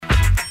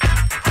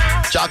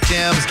Jock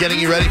Jams getting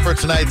you ready for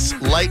tonight's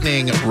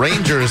Lightning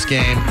Rangers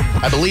game.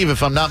 I believe,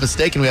 if I'm not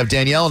mistaken, we have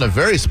Danielle and a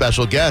very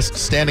special guest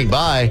standing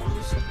by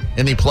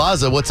in the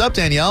plaza. What's up,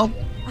 Danielle?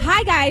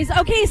 Hi, guys.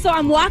 Okay, so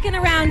I'm walking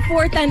around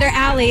Fort Thunder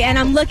Alley, and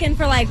I'm looking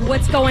for,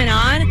 what's going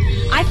on.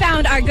 I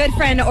found our good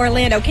friend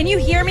Orlando. Can you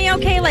hear me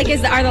okay?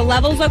 Are the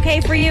levels okay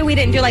for you? We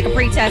didn't do, a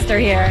pre-tester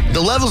here.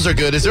 The levels are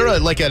good. Is there,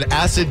 an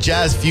acid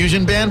jazz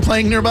fusion band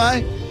playing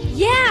nearby?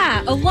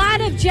 Yeah, a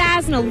lot of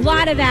jazz and a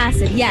lot of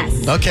acid,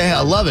 yes. Okay,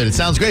 I love it. It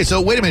sounds great. So,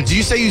 wait a minute. Did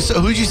you say you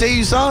saw, who'd you say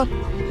you saw?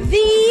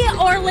 The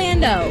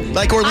Orlando.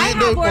 Like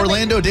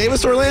Orlando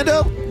Davis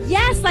Orlando?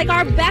 Yes,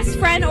 our best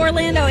friend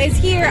Orlando is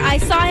here. I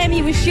saw him.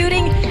 He was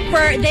shooting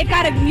they've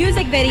got a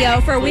music video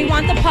for We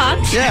Want the Puck.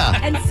 Yeah.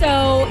 And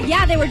so,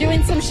 they were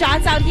doing some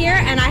shots out here,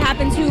 and I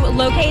happened to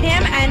locate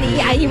him, and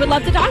he would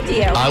love to talk to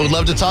you. I would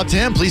love to talk to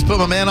him. Please put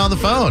my man on the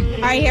phone.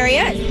 All right, here he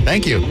is.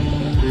 Thank you.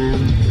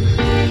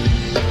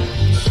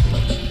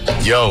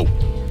 Yo,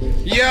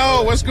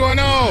 what's going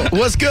on?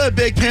 What's good,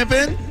 Big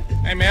Pimpin'?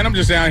 Hey, man, I'm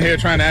just down here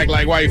trying to act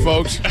like white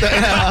folks.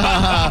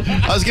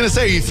 I was going to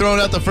say, are you throwing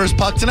out the first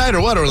puck tonight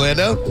or what,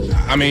 Orlando?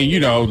 I mean,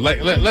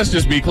 let's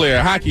just be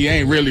clear. Hockey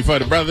ain't really for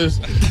the brothers.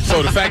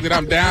 So the fact that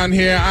I'm down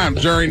here, I'm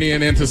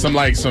journeying into some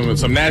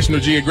National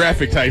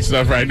Geographic type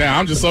stuff right now.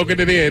 I'm just soaking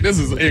it in. This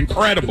is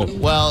incredible.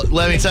 Well,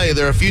 let me tell you,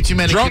 there are a few too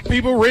many... Drunk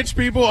people, rich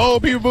people,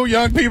 old people,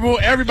 young people,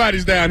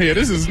 everybody's down here.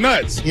 This is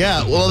nuts.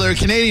 Yeah, well, there are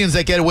Canadians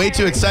that get way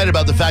too excited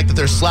about the fact that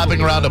they're slapping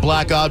around a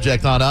black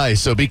object on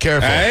ice, so be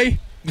careful. Hey.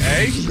 How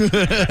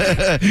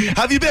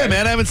have you been,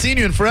 man? I haven't seen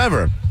you in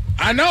forever.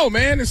 I know,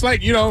 man. It's I've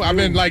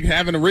been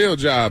having a real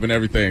job and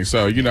everything.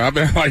 So, I've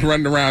been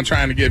running around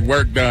trying to get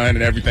work done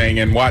and everything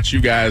and watch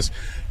you guys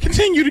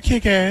continue to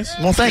kick ass.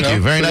 Well, thank you.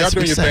 Very nice y'all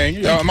doing your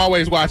thing. I'm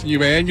always watching you,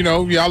 man.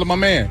 Y'all are my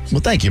man.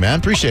 Well, thank you, man.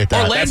 Appreciate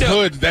that.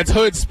 Orlando. That's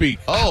hood speak.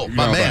 Oh,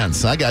 my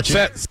mans. I got you.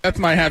 Seth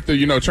might have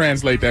to,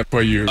 translate that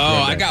for you. Oh,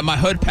 I got my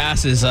hood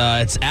passes.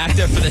 It's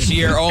active for this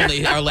year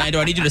only, Orlando.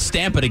 I need you to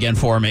stamp it again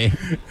for me.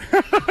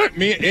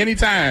 Me,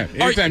 anytime.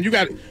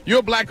 You're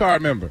a Black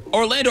Card member.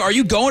 Orlando, are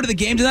you going to the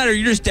game tonight, or are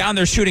you just down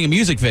there shooting a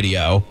music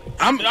video?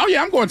 I'm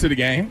going to the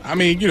game. I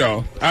mean,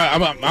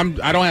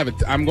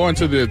 I'm going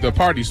to the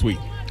party suite.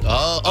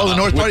 Oh, the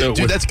North Party.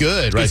 Dude, that's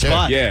good right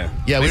there.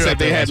 Yeah. We said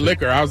they had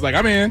liquor. I was like,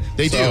 I'm in.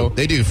 They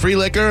do. Free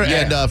liquor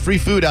and free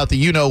food out the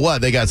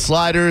you-know-what. They got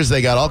sliders.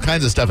 They got all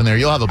kinds of stuff in there.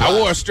 You'll have a blast. I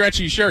wore a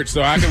stretchy shirt,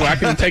 so I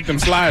can take them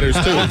sliders,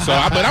 too.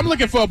 But I'm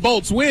looking for a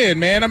Bolts win,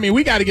 man. I mean,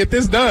 we got to get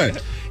this done.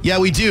 Yeah,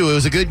 we do. It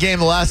was a good game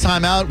the last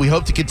time out. We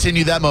hope to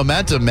continue that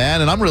momentum, man.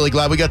 And I'm really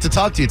glad we got to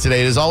talk to you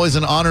today. It is always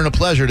an honor and a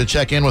pleasure to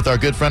check in with our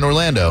good friend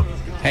Orlando.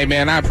 Hey,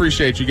 man, I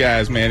appreciate you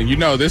guys, man.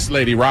 And this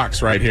lady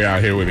rocks right here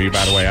out here with me,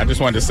 by the way. I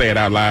just wanted to say it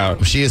out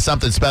loud. She is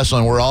something special,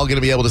 and we're all going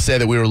to be able to say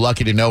that we were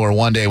lucky to know her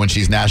one day when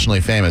she's nationally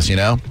famous,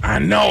 I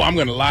know. I'm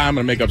going to lie. I'm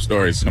going to make up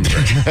stories. All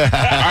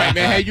right,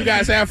 man. Hey, you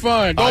guys have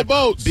fun. Go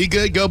Bolts. Be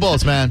good. Go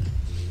Bolts, man.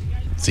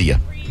 See ya.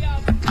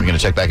 We're going to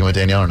check back in with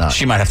Danielle or not?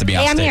 She might have to be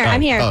on stage.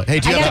 I'm here. Oh, hey,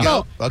 do you have to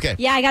go? Okay.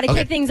 Yeah, I got to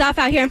kick things off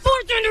out here in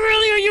Fort Thunder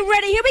Alley. Are you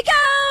ready? Here we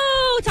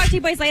go. Talk to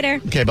you boys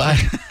later. Okay, bye.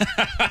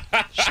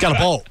 She's got a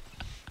bolt.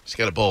 She's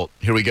got a bolt.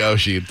 Here we go.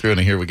 She threw in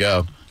a here we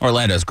go.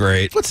 Orlando's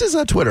great. What's his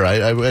Twitter? I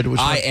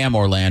am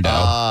Orlando.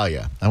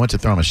 Yeah. I went to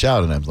throw him a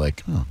shout, and I was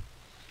like, oh.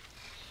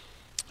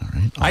 All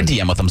right. I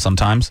DM with him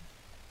sometimes.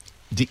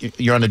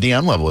 You're on a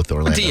DM level with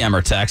Orlando. DM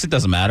or text. It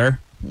doesn't matter.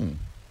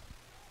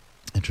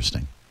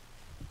 Interesting.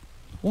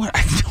 What?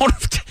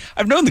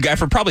 I've known the guy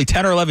for probably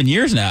 10 or 11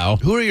 years now.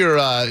 Who are your,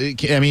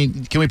 can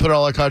we put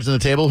all our cards on the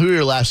table? Who are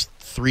your last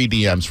 3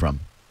 DMs from?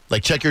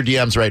 Check your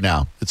DMs right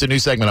now. It's a new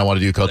segment I want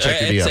to do called Check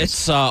Your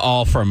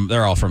DMs.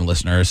 They're all from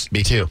listeners.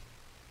 Me too.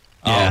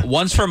 Yeah.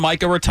 One's from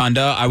Micah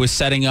Rotunda. I was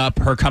setting up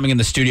her coming in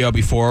the studio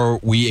before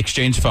we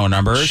exchanged phone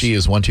numbers. She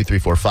is 1, 2, 3,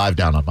 4, 5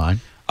 down on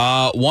mine.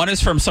 One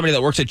is from somebody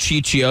that works at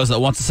Chi-Chio's that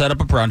wants to set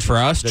up a brunch for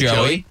us,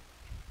 Joey.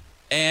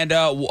 And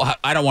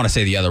I don't want to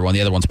say the other one.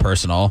 The other one's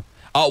personal.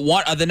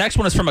 The next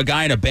one is from a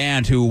guy in a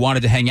band who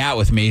wanted to hang out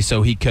with me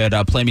so he could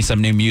play me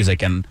some new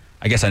music, and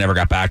I guess I never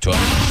got back to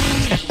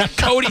him.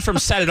 Cody from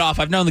Set It Off.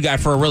 I've known the guy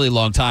for a really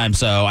long time,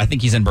 so I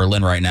think he's in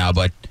Berlin right now.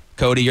 But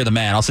Cody, you're the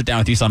man. I'll sit down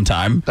with you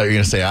sometime. Thought you were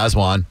going to say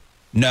Aswan.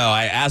 No,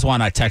 Aswan,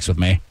 text with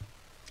me.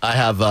 I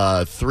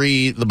have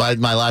 3.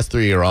 My last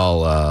 3 are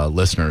all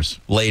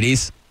listeners.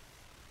 Ladies?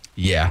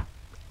 Yeah.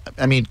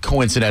 I mean,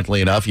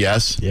 coincidentally enough,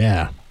 yes.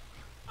 Yeah.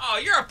 Oh,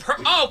 you're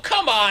oh,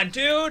 come on,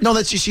 dude. No,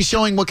 she's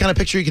showing what kind of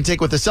picture you can take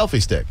with a selfie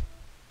stick.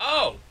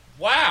 Oh,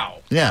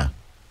 wow. Yeah.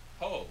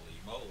 Holy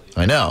moly.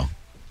 I know.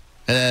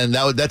 And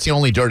then that's the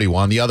only dirty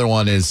one. The other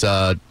one is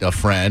a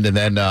friend, and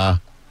then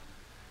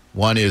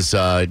one is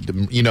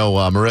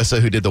Marissa,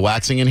 who did the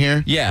waxing in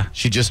here. Yeah.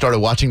 She just started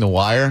watching The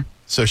Wire,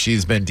 so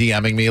she's been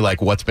DMing me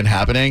what's been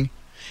happening.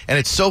 And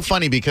it's so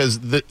funny because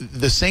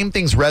the same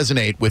things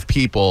resonate with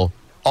people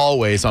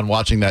always on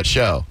watching that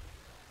show.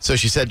 So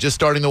she said, just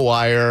starting The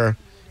Wire,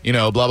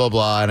 blah, blah,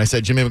 blah. And I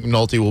said, Jimmy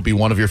McNulty will be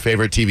one of your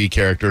favorite TV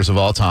characters of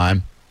all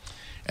time.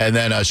 And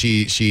then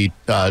she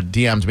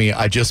DM'd me,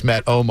 I just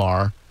met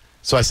Omar.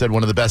 So I said,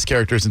 one of the best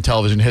characters in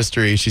television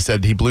history. She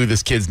said, he blew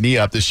this kid's knee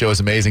up. This show is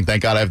amazing.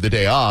 Thank God I have the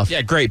day off.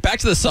 Yeah, great. Back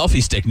to the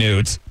selfie stick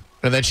nudes.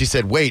 And then she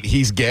said, wait,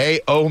 he's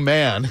gay? Oh,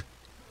 man.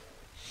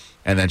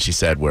 And then she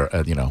said, where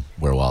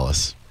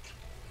Wallace?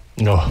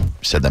 No.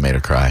 She said that made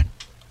her cry.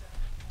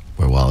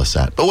 Where Wallace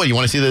at? But what, you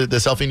want to see the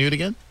selfie nude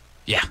again?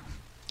 Yeah.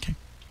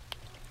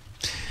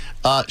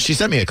 She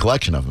sent me a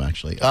collection of them,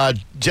 actually.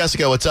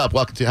 Jessica, what's up?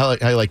 Welcome to, how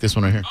you like this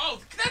one right here?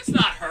 Oh, that's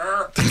not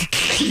her.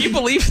 Can you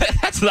believe that?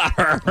 That's not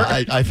her.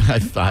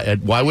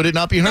 Why would it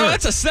not be her? No,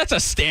 that's a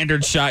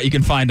standard shot you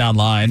can find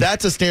online.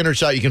 That's a standard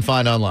shot you can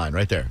find online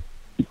right there.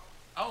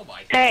 Oh,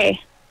 my God.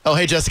 Hey. Oh,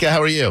 hey, Jessica,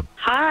 how are you?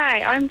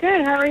 Hi, I'm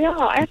good. How are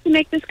y'all? I have to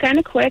make this kind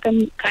of quick.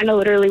 I'm kind of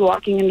literally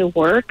walking into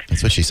work.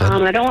 That's what she said.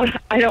 I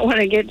don't want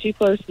to get too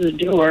close to the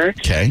door.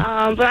 Okay.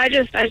 But I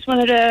just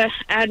wanted to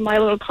add my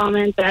little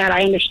comment that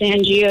I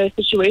understand Gio's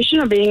situation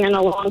of being in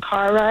a long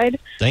car ride.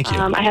 Thank you.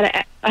 I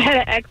had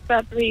an ex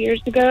about 3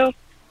 years ago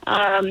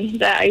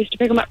that I used to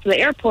pick him up from the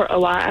airport a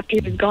lot after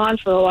he was gone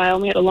for a while,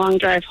 and we had a long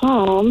drive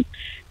home.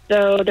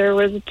 So there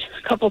was a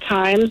couple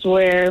times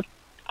where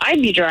I'd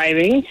be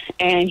driving,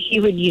 and he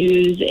would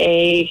use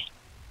a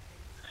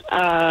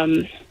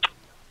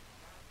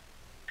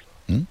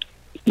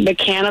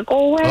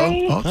mechanical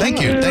way. Oh,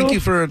 thank you. Thank you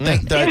for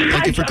thank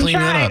you for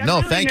cleaning that up.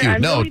 No, thank you.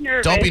 No,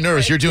 don't be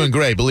nervous. You're doing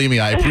great. Believe me,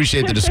 I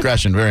appreciate the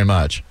discretion very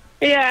much.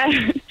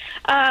 Yeah.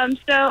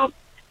 So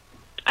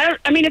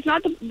I mean, it's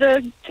not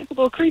the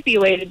typical creepy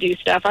way to do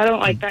stuff. I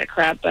don't like that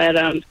crap,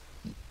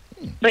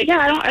 but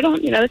yeah, I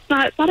don't. It's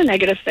not a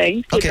negative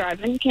thing. Keep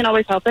driving. You can't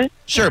always help it.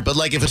 Sure, but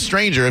like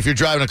if you're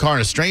driving a car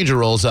and a stranger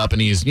rolls up and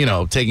he's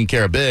taking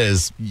care of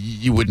biz,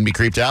 you wouldn't be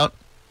creeped out.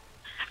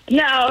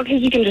 No,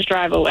 because you can just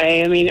drive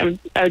away. I mean,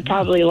 I would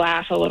probably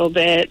laugh a little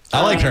bit.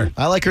 I like her.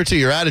 I like her too.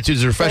 Your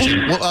attitude's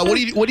refreshing. What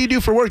do you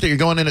do for work that you're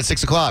going in at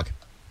 6:00?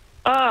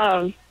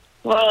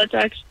 Well, it's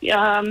actually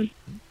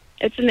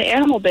it's in the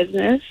animal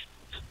business.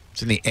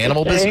 It's in the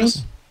animal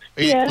business.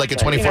 Are you, like a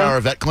 24-hour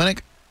vet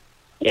clinic?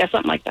 Yeah,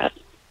 something like that.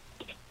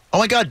 Oh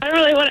my God! I don't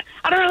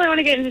really want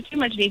to get into too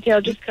much detail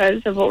just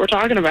because of what we're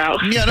talking about.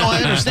 Yeah, no, I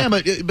understand,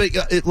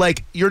 but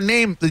like your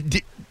name,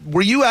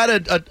 were you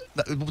at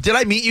did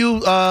I meet you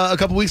a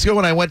couple weeks ago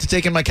when I went to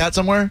take in my cat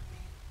somewhere?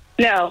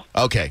 No.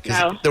 Okay,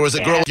 because there was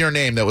a girl with your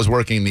name that was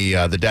working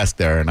the desk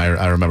there, and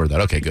I remember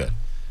that. Okay, good.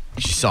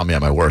 She saw me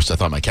at my worst. I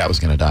thought my cat was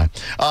going to die.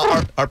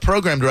 Our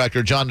program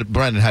director, John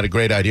Brennan, had a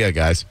great idea,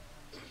 guys.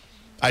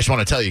 I just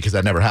want to tell you because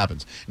that never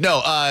happens.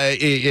 No,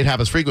 it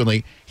happens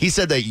frequently. He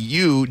said that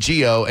you,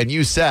 Gio, and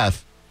you,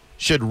 Seth,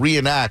 should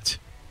reenact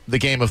the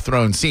Game of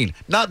Thrones scene.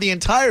 Not the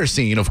entire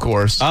scene, of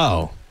course.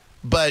 Oh.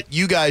 But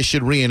you guys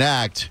should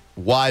reenact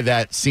why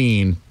that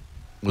scene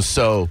was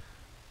so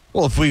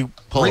if we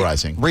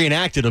polarizing.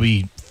 Reenact, it'll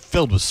be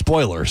filled with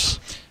spoilers.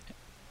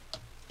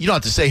 You don't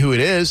have to say who it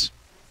is.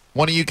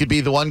 One of you could be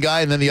the one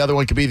guy, and then the other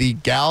one could be the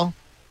gal.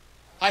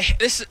 I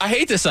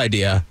hate this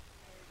idea.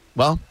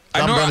 Well,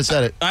 Brennan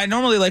said it. I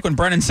normally like when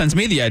Brennan sends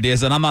me the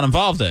ideas that I'm not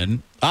involved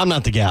in. I'm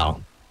not the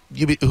gal.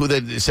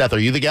 Seth, are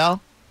you the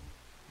gal?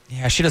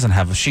 Yeah, she doesn't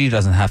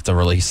have to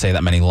really say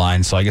that many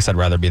lines, so I guess I'd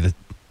rather be the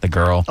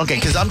girl. Okay,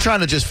 because I'm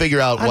trying to just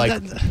figure out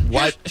why.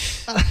 I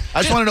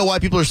just want to know why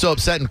people are so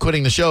upset and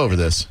quitting the show over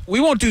this. We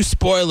won't do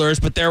spoilers,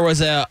 but there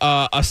was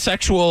a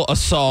sexual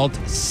assault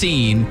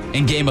scene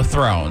in Game of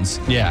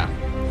Thrones. Yeah.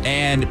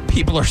 And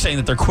people are saying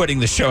that they're quitting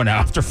the show now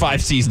after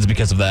 5 seasons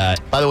because of that.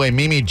 By the way,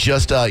 Mimi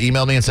just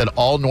emailed me and said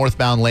all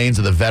northbound lanes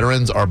of the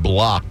Veterans are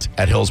blocked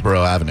at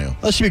Hillsborough Avenue.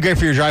 That should be great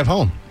for your drive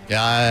home.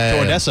 Yeah,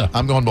 to Odessa.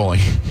 I'm going bowling.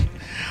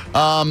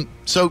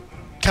 So,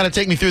 kind of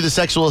take me through the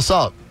sexual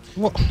assault.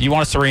 Well, you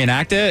want us to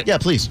reenact it? Yeah,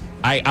 please.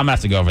 I'm going to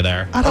have to go over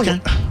there. Okay.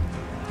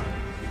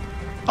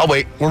 I'll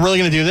wait. We're really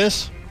going to do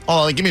this?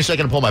 Oh, give me a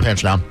second to pull my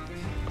pants down.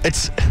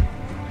 This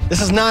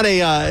is not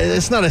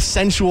a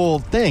sensual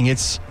thing.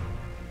 It's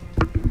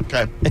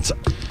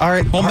all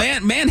right. Well,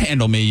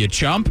 manhandle me, you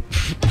chump.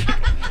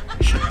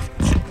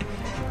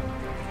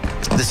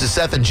 This is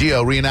Seth and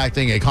Gio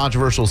reenacting a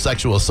controversial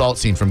sexual assault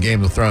scene from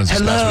Game of Thrones.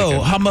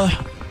 Hello,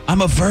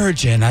 I'm a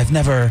virgin. I've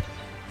never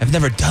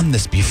done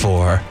this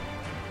before.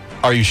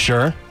 Are you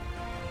sure?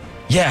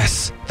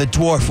 Yes, the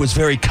dwarf was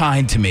very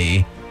kind to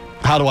me.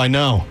 How do I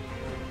know?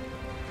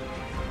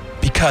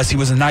 Because he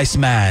was a nice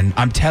man.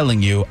 I'm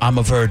telling you, I'm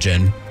a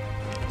virgin.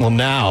 Well,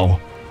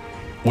 now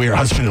we're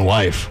husband and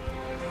wife.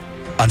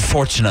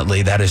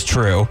 Unfortunately, that is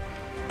true.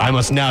 I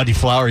must now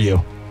deflower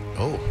you.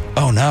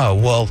 Oh no.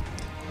 Well,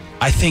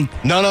 I think...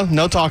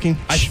 No talking.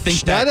 I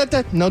think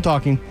that... No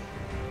talking.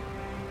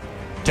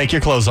 Take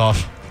your clothes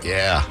off.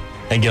 Yeah.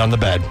 And get on the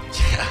bed.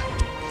 Yeah.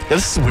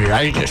 This is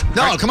weird.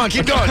 No, come on,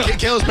 keep going.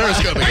 Kayla's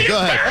periscoping. Go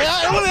ahead.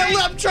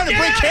 I'm trying to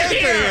break character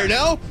here,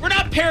 no? We're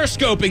not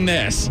periscoping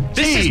this.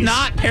 This is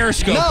not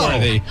periscope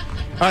worthy.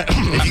 All right.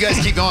 If you guys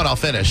keep going, I'll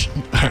finish.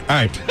 All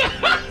right.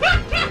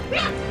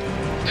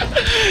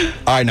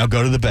 All right, now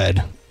go to the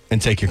bed and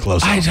take your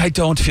clothes off. I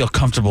don't feel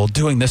comfortable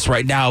doing this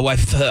right now.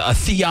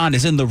 Theon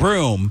is in the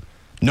room.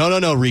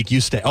 No, Reek, you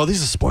stay. Oh,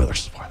 these are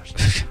spoilers.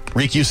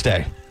 Reek, you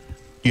stay.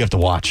 You have to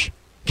watch.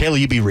 Kayla,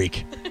 you be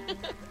Reek.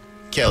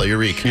 Kayla, you're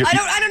Reek.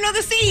 I don't know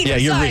the scene. Yeah,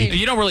 you're Sorry. Reek.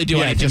 You don't really do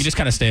Yeah, anything. You just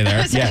kind of stay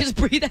there. So Yeah. I just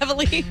breathe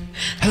heavily.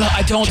 Hello,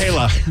 I don't.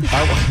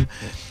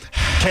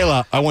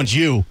 Kayla, I want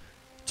you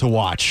to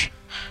watch.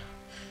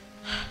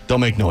 Don't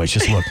make noise.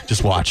 Just look.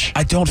 Just watch.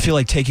 I don't feel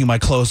like taking my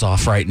clothes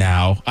off right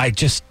now.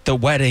 The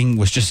wedding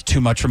was just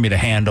too much for me to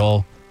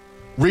handle.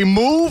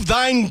 Remove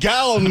thine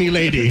gown, me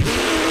lady.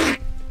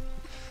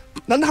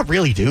 No, not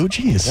really, dude.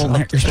 Jeez. Well,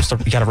 you're supposed to.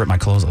 You got to rip my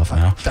clothes off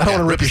now. I don't want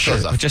to rip your his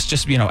clothes shirt. off. Just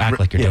act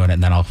like you're doing it,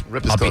 and then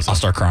Rip his clothes I'll off.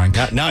 start crying.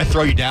 Now I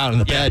throw you down in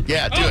the bed.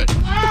 Yeah, do it.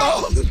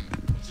 Oh.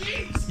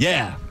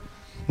 Yeah.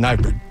 Now I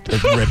rip.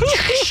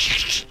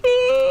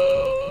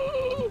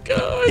 Oh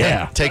God.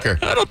 Yeah. Take her.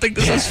 I don't think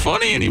this is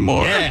funny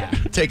anymore. Yeah.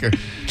 Take her.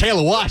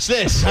 Kayla, watch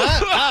this.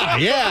 Huh?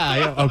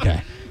 Yeah.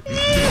 Okay.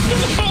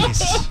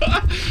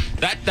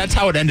 That's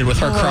how it ended with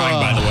her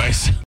crying, by the way.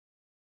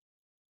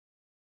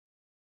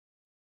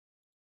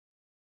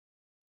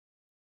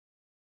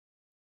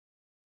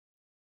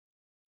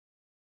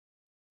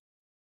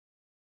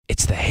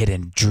 It's the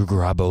hidden Drew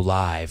Garabo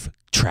Live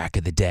track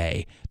of the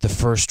day. The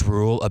first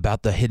rule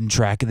about the hidden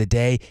track of the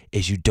day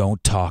is you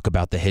don't talk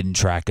about the hidden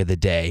track of the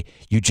day.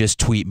 You just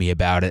tweet me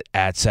about it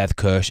at Seth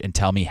Cush and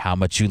tell me how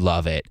much you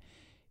love it.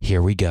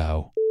 Here we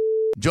go.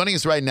 Joining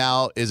us right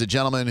now is a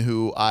gentleman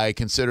who I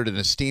considered an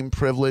esteemed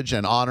privilege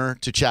and honor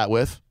to chat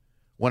with.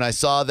 When I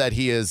saw that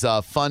he has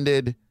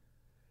funded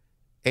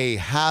a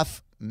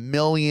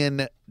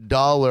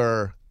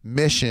 $500,000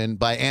 mission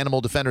by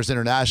Animal Defenders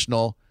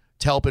International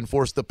to help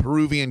enforce the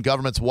Peruvian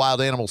government's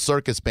wild animal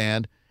circus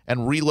ban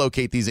and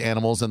relocate these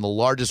animals in the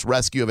largest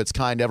rescue of its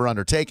kind ever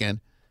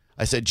undertaken,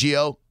 I said,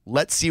 Gio,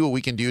 let's see what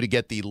we can do to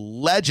get the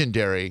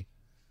legendary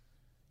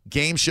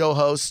game show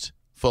host,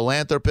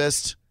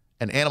 philanthropist,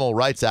 and animal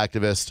rights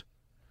activist,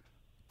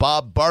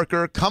 Bob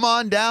Barker. Come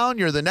on down.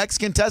 You're the next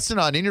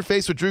contestant on In Your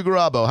Face with Drew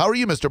Garabo. How are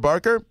you, Mr.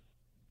 Barker?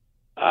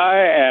 I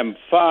am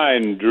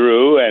fine,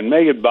 Drew, and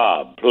make it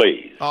Bob,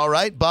 please. All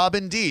right, Bob,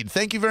 indeed.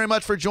 Thank you very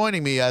much for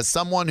joining me. As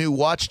someone who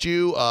watched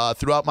you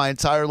throughout my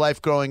entire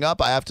life growing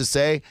up, I have to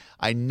say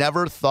I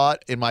never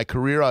thought in my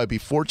career I would be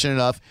fortunate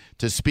enough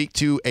to speak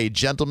to a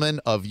gentleman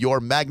of your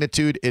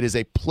magnitude. It is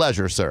a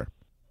pleasure, sir.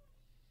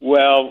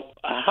 Well,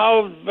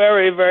 how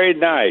very, very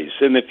nice.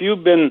 And if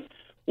you've been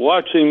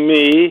watching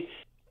me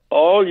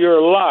all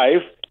your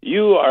life,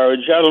 you are a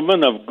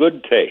gentleman of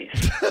good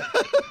taste.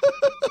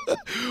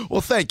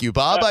 Well, thank you,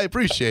 Bob. I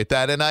appreciate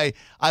that. And I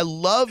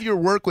love your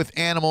work with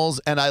animals,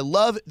 and I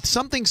love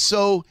something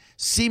so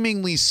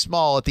seemingly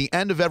small at the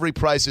end of every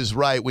Price is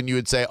Right when you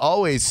would say,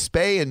 always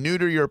spay and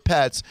neuter your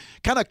pets,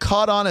 kind of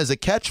caught on as a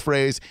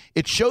catchphrase.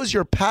 It shows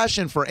your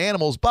passion for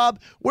animals. Bob,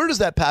 where does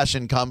that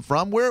passion come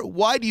from?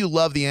 Why do you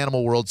love the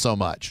animal world so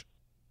much?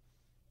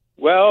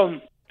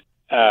 Well,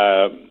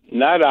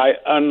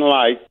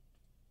 unlike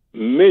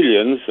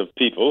millions of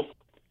people,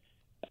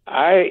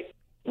 I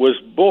was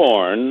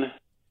born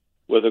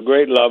with a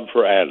great love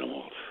for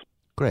animals.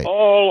 Great.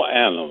 All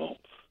animals.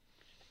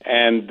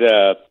 And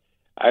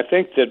I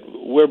think that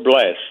we're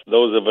blessed,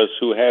 those of us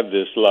who have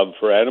this love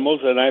for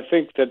animals, and I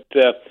think that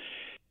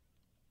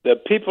the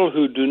people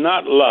who do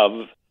not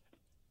love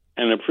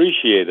and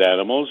appreciate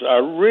animals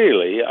are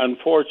really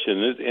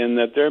unfortunate in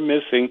that they're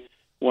missing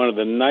one of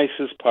the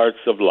nicest parts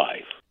of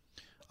life.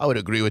 I would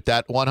agree with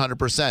that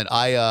 100%.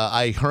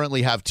 I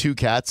currently have 2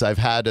 cats. I've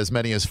had as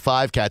many as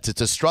 5 cats.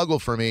 It's a struggle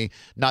for me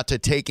not to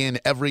take in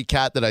every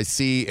cat that I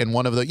see in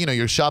one of the,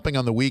 you're shopping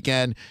on the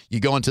weekend,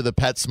 you go into the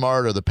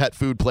PetSmart or the pet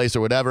food place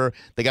or whatever.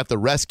 They got the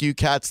rescue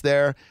cats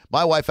there.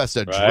 My wife has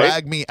to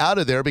drag me out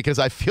of there because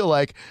I feel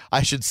like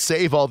I should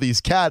save all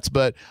these cats,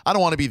 but I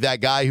don't want to be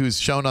that guy who's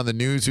shown on the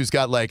news who's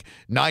got like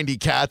 90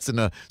 cats and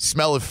a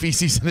smell of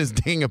feces in his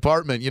dang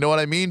apartment. You know what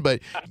I mean?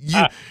 But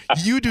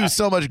you do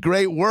so much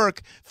great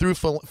work through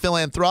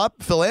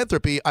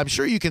philanthropy. I'm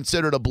sure you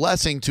consider it a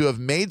blessing to have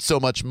made so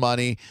much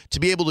money to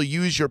be able to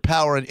use your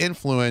power and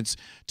influence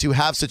to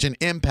have such an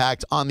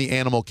impact on the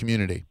animal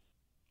community.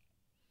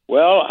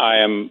 Well, I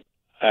am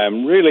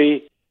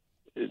really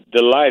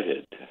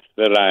delighted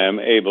that I am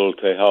able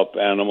to help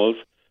animals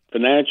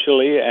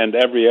financially and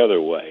every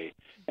other way.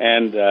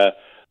 And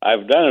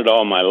I've done it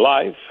all my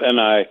life. And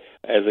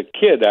as a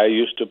kid, I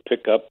used to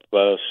pick up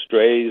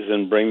strays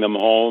and bring them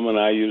home, and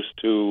I used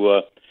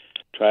to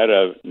try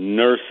to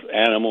nurse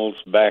animals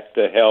back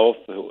to health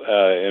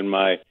in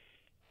my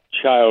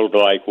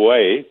childlike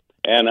way.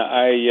 And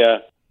I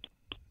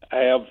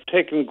have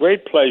taken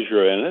great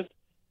pleasure in it,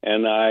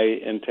 and I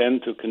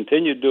intend to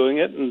continue doing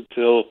it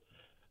until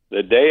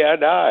the day I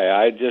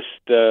die.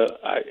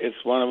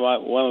 It's one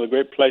of the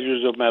great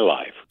pleasures of my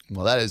life.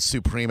 Well, that is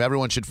supreme.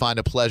 Everyone should find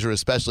a pleasure,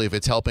 especially if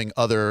it's helping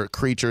other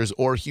creatures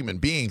or human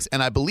beings.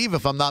 And I believe,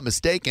 if I'm not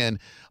mistaken,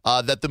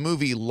 that the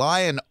movie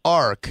Lion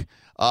Arc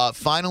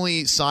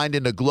finally signed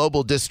into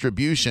global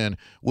distribution,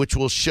 which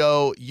will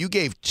show you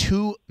gave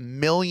 $2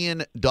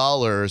 million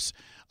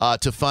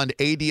to fund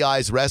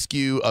ADI's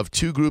rescue of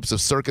 2 groups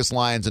of circus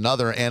lions and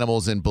other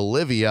animals in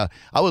Bolivia.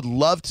 I would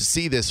love to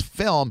see this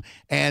film.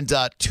 And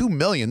 $2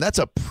 million, that's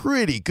a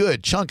pretty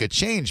good chunk of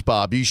change,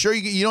 Bob. Are you sure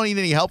you don't need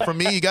any help from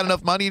me? You got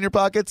enough money in your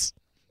pockets?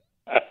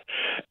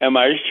 Am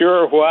I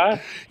sure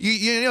what?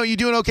 You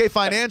doing okay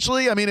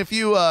financially? I mean, if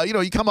you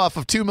you come off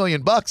of $2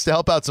 million to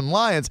help out some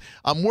lions,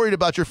 I'm worried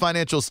about your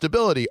financial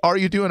stability. Are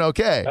you doing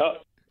okay?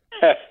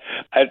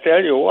 I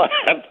tell you what,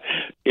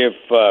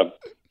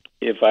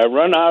 if I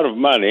run out of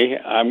money,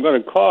 I'm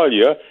going to call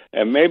you,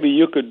 and maybe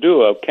you could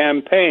do a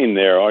campaign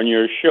there on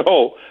your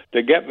show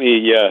to get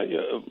me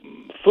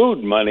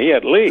food money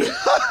at least.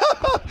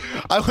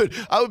 I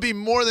would be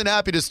more than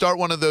happy to start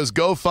one of those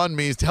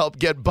GoFundMes to help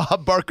get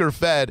Bob Barker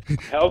fed.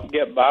 Help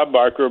get Bob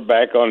Barker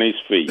back on his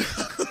feet.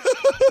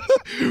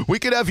 We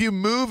could have you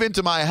move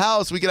into my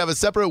house. We could have a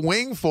separate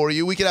wing for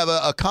you. We could have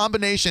a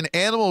combination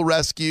animal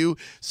rescue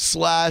 /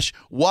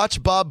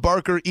 watch Bob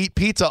Barker eat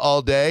pizza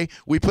all day.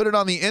 We put it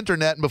on the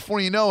internet, and before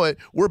you know it,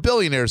 we're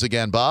billionaires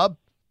again, Bob.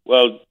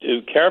 Well,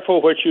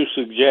 careful what you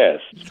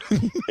suggest,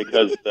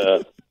 because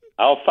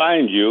I'll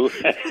find you,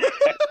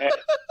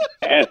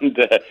 and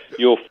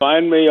you'll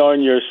find me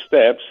on your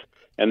steps,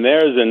 and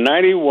there's a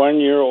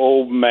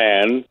 91-year-old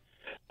man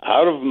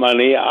out of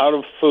money, out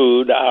of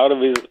food, out of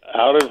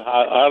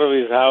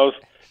his house,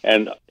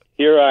 and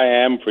here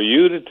I am for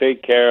you to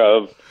take care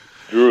of,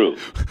 Drew.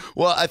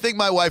 Well, I think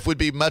my wife would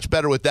be much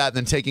better with that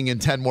than taking in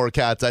 10 more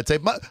cats. I'd say,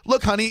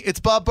 look, honey, it's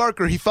Bob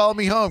Barker. He followed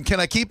me home. Can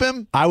I keep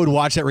him? I would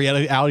watch that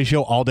reality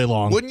show all day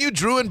long. Wouldn't you,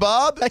 Drew and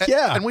Bob? Heck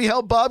yeah. And we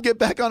helped Bob get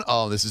back on.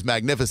 Oh, this is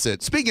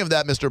magnificent. Speaking of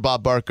that, Mr.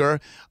 Bob Barker,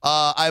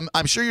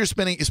 I'm sure you're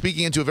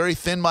speaking into a very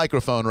thin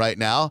microphone right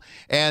now.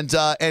 And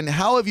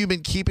how have you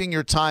been keeping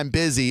your time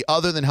busy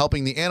other than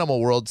helping the animal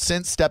world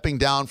since stepping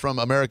down from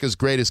America's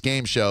greatest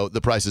game show,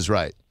 The Price is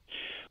Right?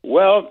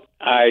 Well,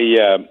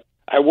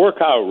 I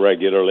work out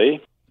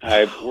regularly.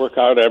 I work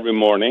out every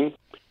morning,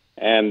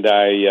 and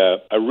I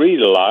read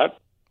a lot,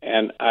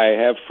 and I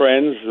have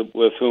friends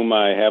with whom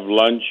I have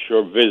lunch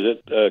or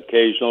visit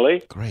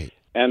occasionally. Great.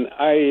 And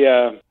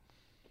I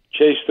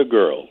chase the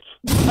girls.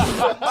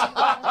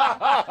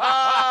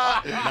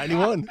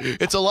 91.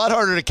 It's a lot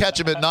harder to catch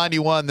him at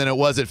 91 than it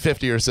was at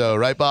 50 or so,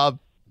 right, Bob?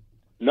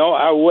 No,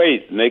 I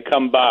wait, and they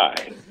come by.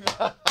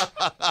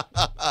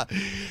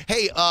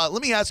 Hey,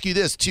 let me ask you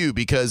this, too,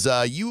 because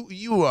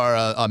you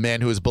are a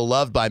man who is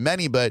beloved by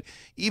many, but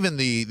even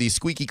the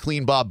squeaky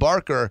clean Bob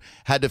Barker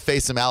had to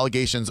face some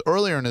allegations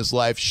earlier in his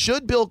life.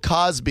 Should Bill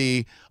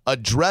Cosby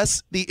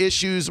address the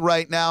issues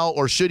right now,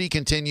 or should he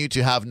continue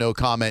to have no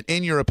comment,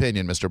 in your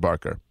opinion, Mr.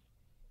 Barker?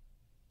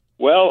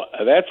 Well,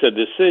 that's a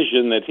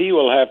decision that he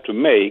will have to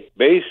make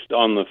based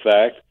on the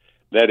fact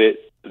that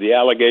the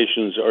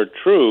allegations are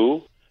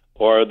true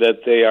or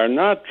that they are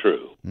not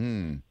true.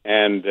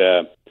 And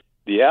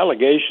the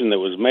allegation that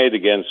was made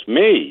against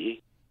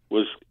me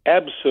was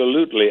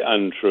absolutely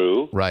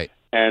untrue. Right.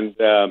 And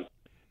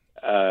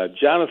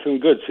Jonathan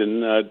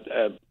Goodson,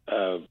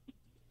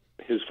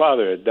 his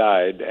father had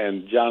died,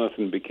 and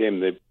Jonathan became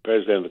the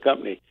president of the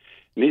company.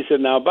 And he said,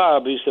 now,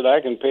 Bob, he said,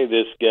 I can pay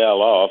this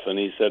gal off. And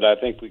he said, I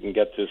think we can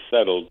get this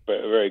settled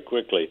very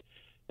quickly.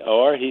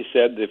 Or he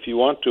said, if you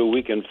want to,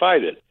 we can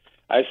fight it.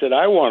 I said,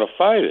 I want to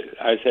fight it.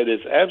 I said,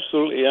 it's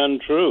absolutely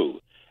untrue.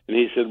 And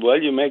he said, well,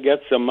 you may get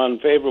some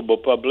unfavorable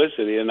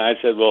publicity. And I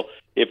said, well,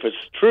 if it's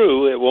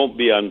true, it won't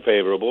be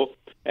unfavorable.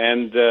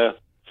 And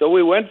so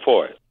we went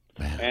for it.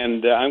 Man.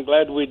 And I'm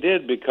glad we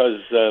did, because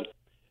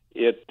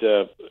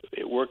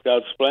it worked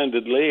out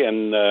splendidly,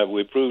 and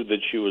we proved that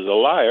she was a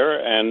liar,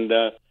 and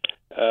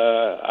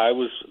I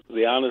was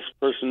the honest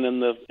person in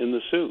the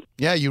suit.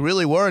 Yeah, you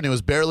really were, and it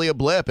was barely a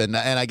blip. And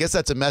I guess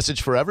that's a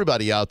message for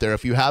everybody out there.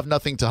 If you have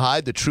nothing to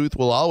hide, the truth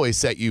will always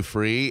set you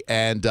free.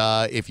 And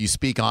if you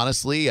speak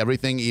honestly,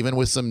 everything, even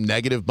with some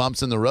negative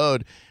bumps in the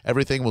road,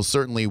 everything will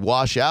certainly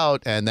wash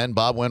out. And then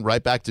Bob went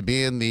right back to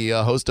being the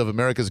host of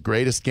America's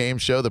greatest game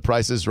show, The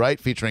Price is Right,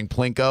 featuring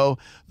Plinko,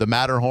 the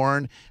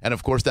Matterhorn, and,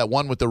 of course, that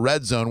one with the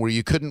red zone where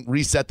you couldn't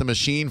reset the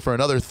machine for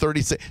another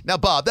 30 seconds. Now,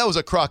 Bob, that was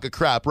a crock of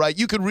crap, right?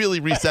 You could really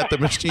reset the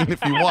machine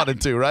if you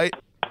wanted to, right?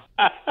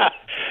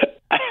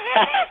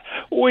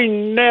 We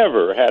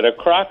never had a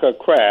crock of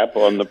crap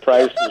on The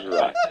Price is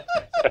Right.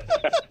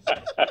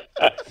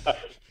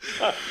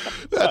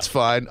 That's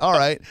fine. All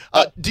right.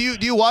 Do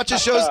you watch the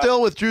show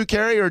still with Drew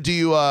Carey, or do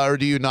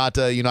you not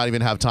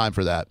even have time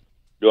for that?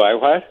 Do I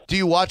what? Do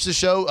you watch the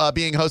show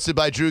being hosted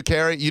by Drew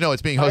Carey? You know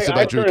it's being hosted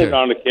by Drew I Carey. turn it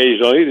on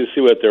occasionally to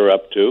see what they're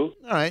up to.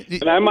 All right.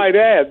 And I might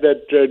add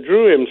that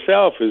Drew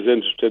himself is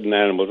interested in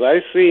animals.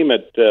 I see him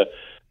at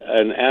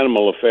an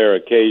animal affair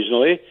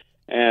occasionally,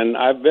 and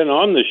I've been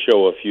on the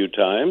show a few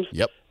times.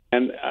 Yep.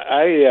 And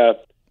I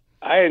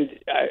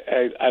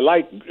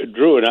like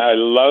Drew, and I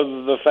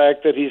love the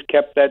fact that he's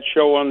kept that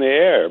show on the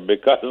air,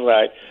 because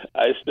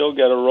I still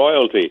get a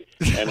royalty,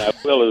 and I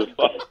will as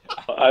well.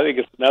 I think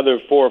it's another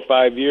 4 or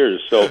 5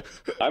 years, so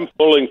I'm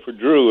pulling for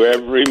Drew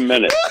every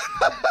minute.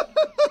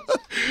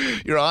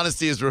 Your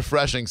honesty is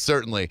refreshing,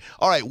 certainly.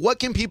 All right, what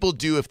can people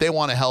do if they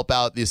want to help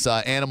out this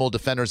Animal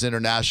Defenders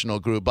International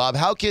group? Bob,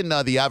 how can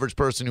the average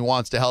person who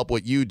wants to help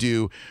what you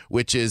do,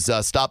 which is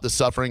stop the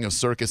suffering of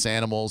circus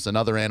animals and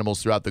other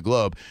animals throughout the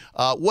globe,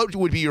 what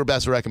would be your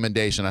best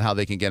recommendation on how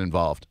they can get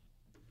involved?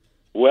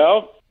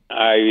 Well,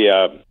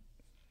 I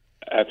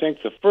think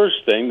the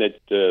first thing that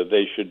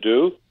they should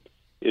do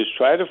is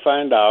try to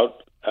find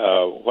out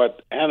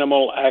what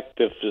animal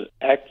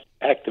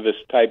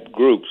activist type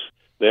groups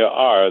there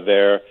are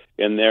there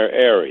in their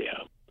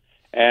area,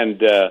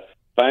 and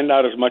find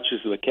out as much as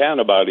they can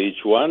about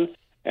each one.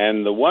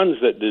 And the ones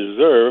that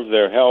deserve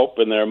their help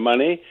and their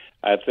money,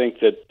 I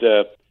think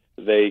that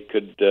they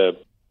could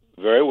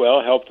very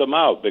well help them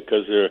out,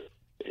 because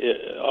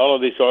all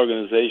of these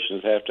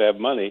organizations have to have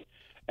money,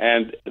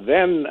 and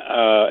then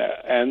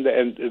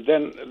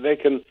then they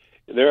can.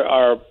 There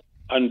are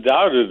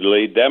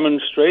undoubtedly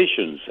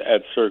demonstrations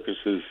at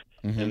circuses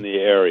in the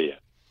area.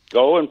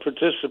 Go and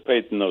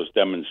participate in those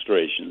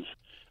demonstrations,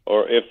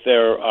 or if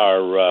there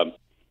are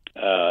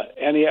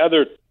any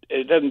other.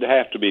 It doesn't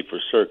have to be for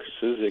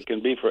circuses. It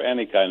can be for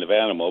any kind of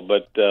animal,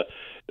 but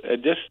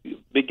just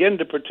begin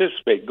to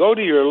participate. Go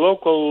to your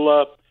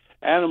local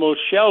animal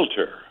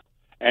shelter,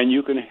 and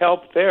you can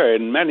help there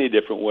in many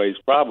different ways,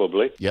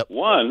 probably. Yep.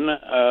 One,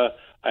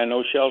 I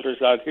know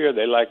shelters out here,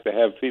 they like to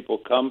have people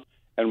come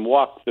and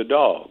walk the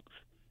dogs,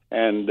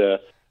 and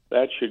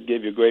that should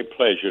give you great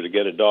pleasure to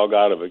get a dog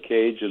out of a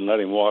cage and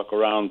let him walk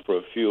around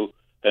for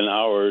an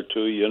hour or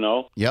two, you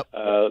know. Yep.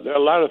 There are a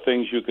lot of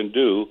things you can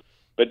do,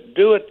 but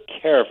do it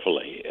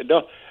carefully.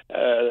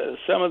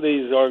 Some of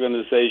these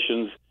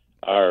organizations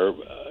are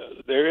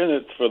they're in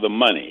it for the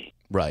money,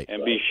 Right.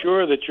 and be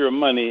sure that your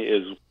money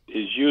is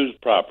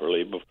used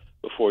properly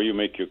before you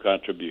make your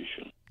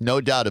contribution. No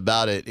doubt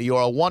about it. You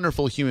are a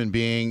wonderful human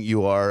being.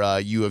 You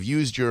are. You have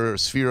used your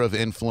sphere of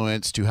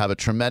influence to have a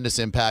tremendous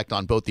impact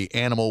on both the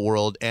animal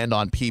world and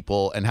on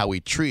people and how we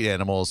treat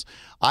animals.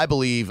 I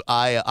believe. Look.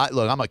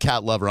 I'm a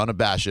cat lover,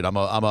 unabashed. I'm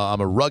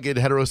a rugged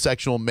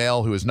heterosexual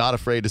male who is not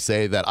afraid to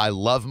say that I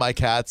love my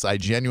cats. I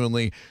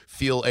genuinely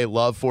feel a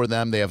love for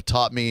them. They have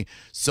taught me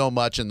so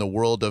much in the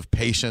world of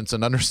patience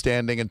and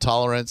understanding and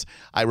tolerance.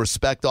 I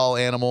respect all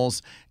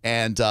animals,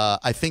 and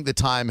I think the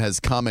time has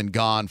come and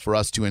gone for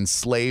us to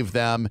enslave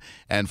them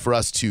and for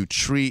us to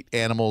treat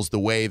animals the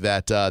way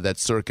that that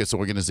circus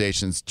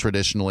organizations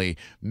traditionally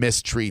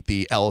mistreat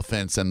the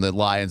elephants and the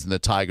lions and the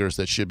tigers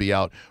that should be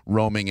out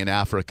roaming in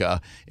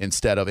Africa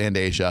and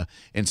Asia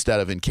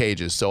instead of in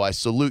cages. So I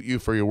salute you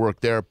for your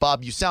work there.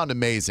 Bob, you sound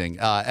amazing.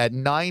 At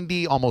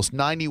 90, almost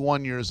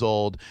 91 years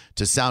old,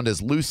 to sound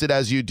as lucid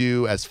as you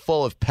do, as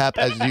full of pep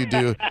as you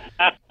do.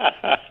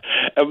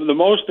 The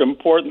most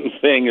important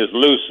thing is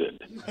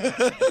lucid.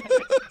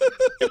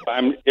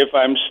 If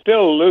I'm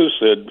still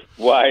lucid,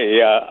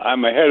 why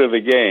I'm ahead of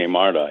the game,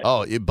 aren't I?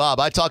 Oh, Bob,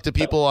 I talk to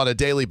people on a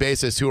daily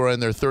basis who are in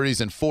their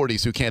 30s and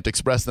 40s who can't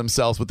express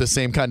themselves with the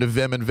same kind of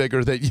vim and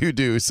vigor that you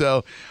do.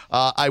 So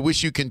I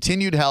wish you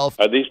continued health.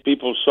 Are these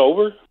people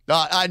sober?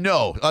 I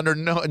know. Under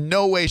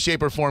no way,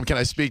 shape, or form can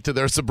I speak to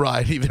their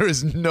sobriety. There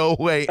is no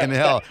way in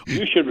hell.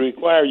 You should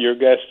require your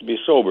guests to be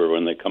sober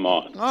when they come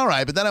on. All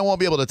right, but then I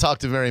won't be able to talk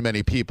to very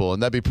many people,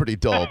 and that'd be pretty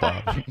dull,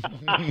 Bob.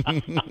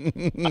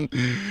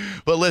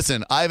 But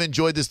listen, I've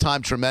enjoyed this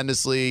time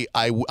tremendously.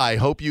 I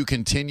hope you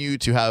continue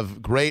to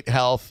have great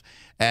health.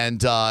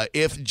 And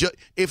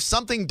if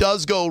something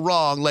does go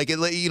wrong, like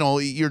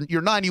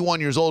you're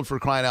 91 years old, for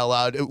crying out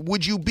loud,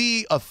 would you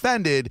be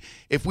offended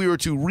if we were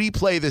to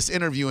replay this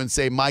interview and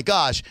say, "My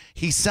gosh,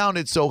 he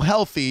sounded so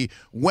healthy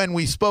when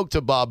we spoke to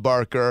Bob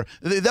Barker"?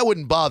 That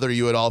wouldn't bother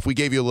you at all if we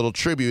gave you a little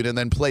tribute and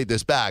then played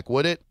this back,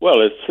 would it? Well,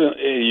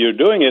 you're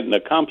doing it in a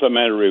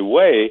complimentary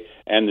way,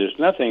 and there's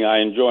nothing I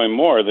enjoy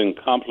more than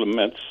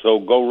compliments. So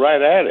go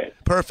right at it.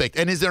 Perfect.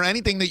 And is there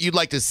anything that you'd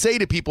like to say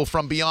to people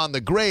from beyond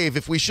the grave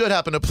if we should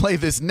happen to play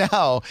this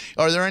now?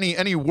 Are there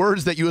any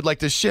words that you would like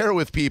to share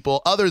with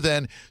people other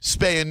than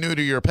spay and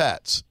neuter your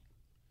pets?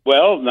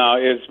 Well, now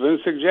it's been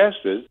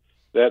suggested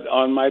that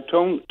on my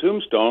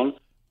tombstone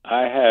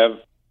I have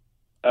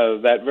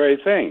that very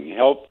thing: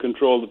 help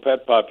control the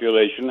pet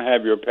population,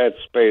 have your pets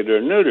spayed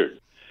or neutered.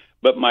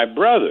 But my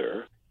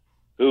brother,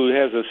 who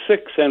has a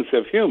sick sense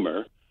of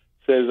humor,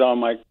 says on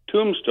my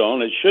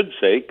tombstone it should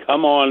say,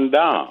 "Come on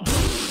down."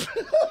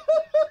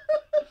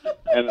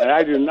 And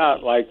I do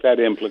not like that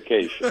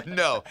implication.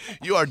 No,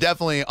 you are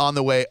definitely on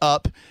the way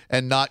up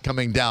and not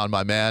coming down,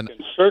 my man. I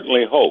can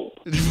certainly hope.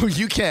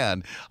 You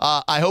can.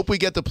 I hope we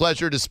get the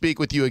pleasure to speak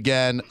with you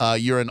again.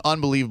 You're an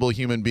unbelievable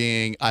human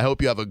being. I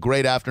hope you have a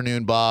great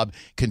afternoon, Bob.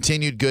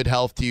 Continued good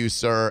health to you,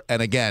 sir.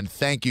 And again,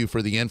 thank you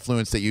for the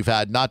influence that you've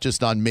had, not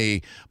just on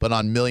me, but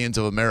on millions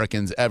of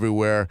Americans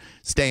everywhere.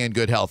 Stay in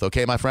good health,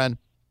 okay, my friend?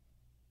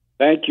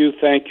 Thank you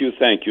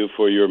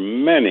for your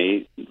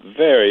many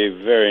very,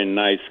 very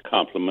nice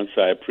compliments.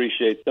 I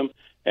appreciate them,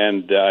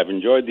 and I've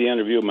enjoyed the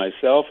interview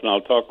myself, and I'll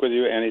talk with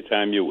you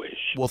anytime you wish.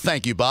 Well,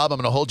 thank you, Bob. I'm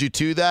going to hold you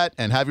to that,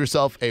 and have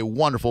yourself a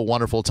wonderful,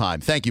 wonderful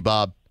time. Thank you,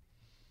 Bob.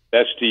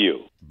 Best to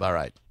you. All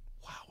right.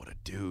 Wow, what a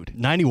dude.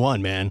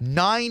 91, man.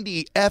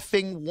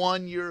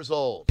 91 years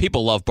old.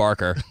 People love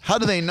Barker. How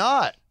do they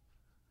not?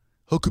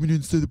 How come you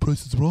didn't say the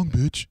price is wrong,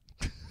 bitch?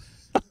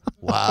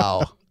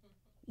 Wow.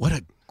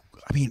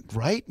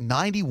 Right?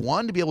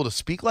 91 to be able to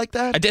speak like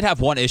that? I did have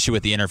one issue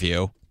with the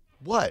interview.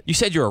 What? You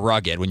said you were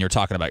rugged when you were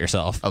talking about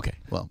yourself. Okay,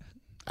 well,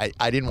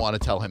 I didn't want to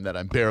tell him that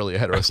I'm barely a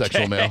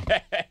heterosexual male.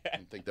 I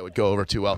didn't think that would go over too well.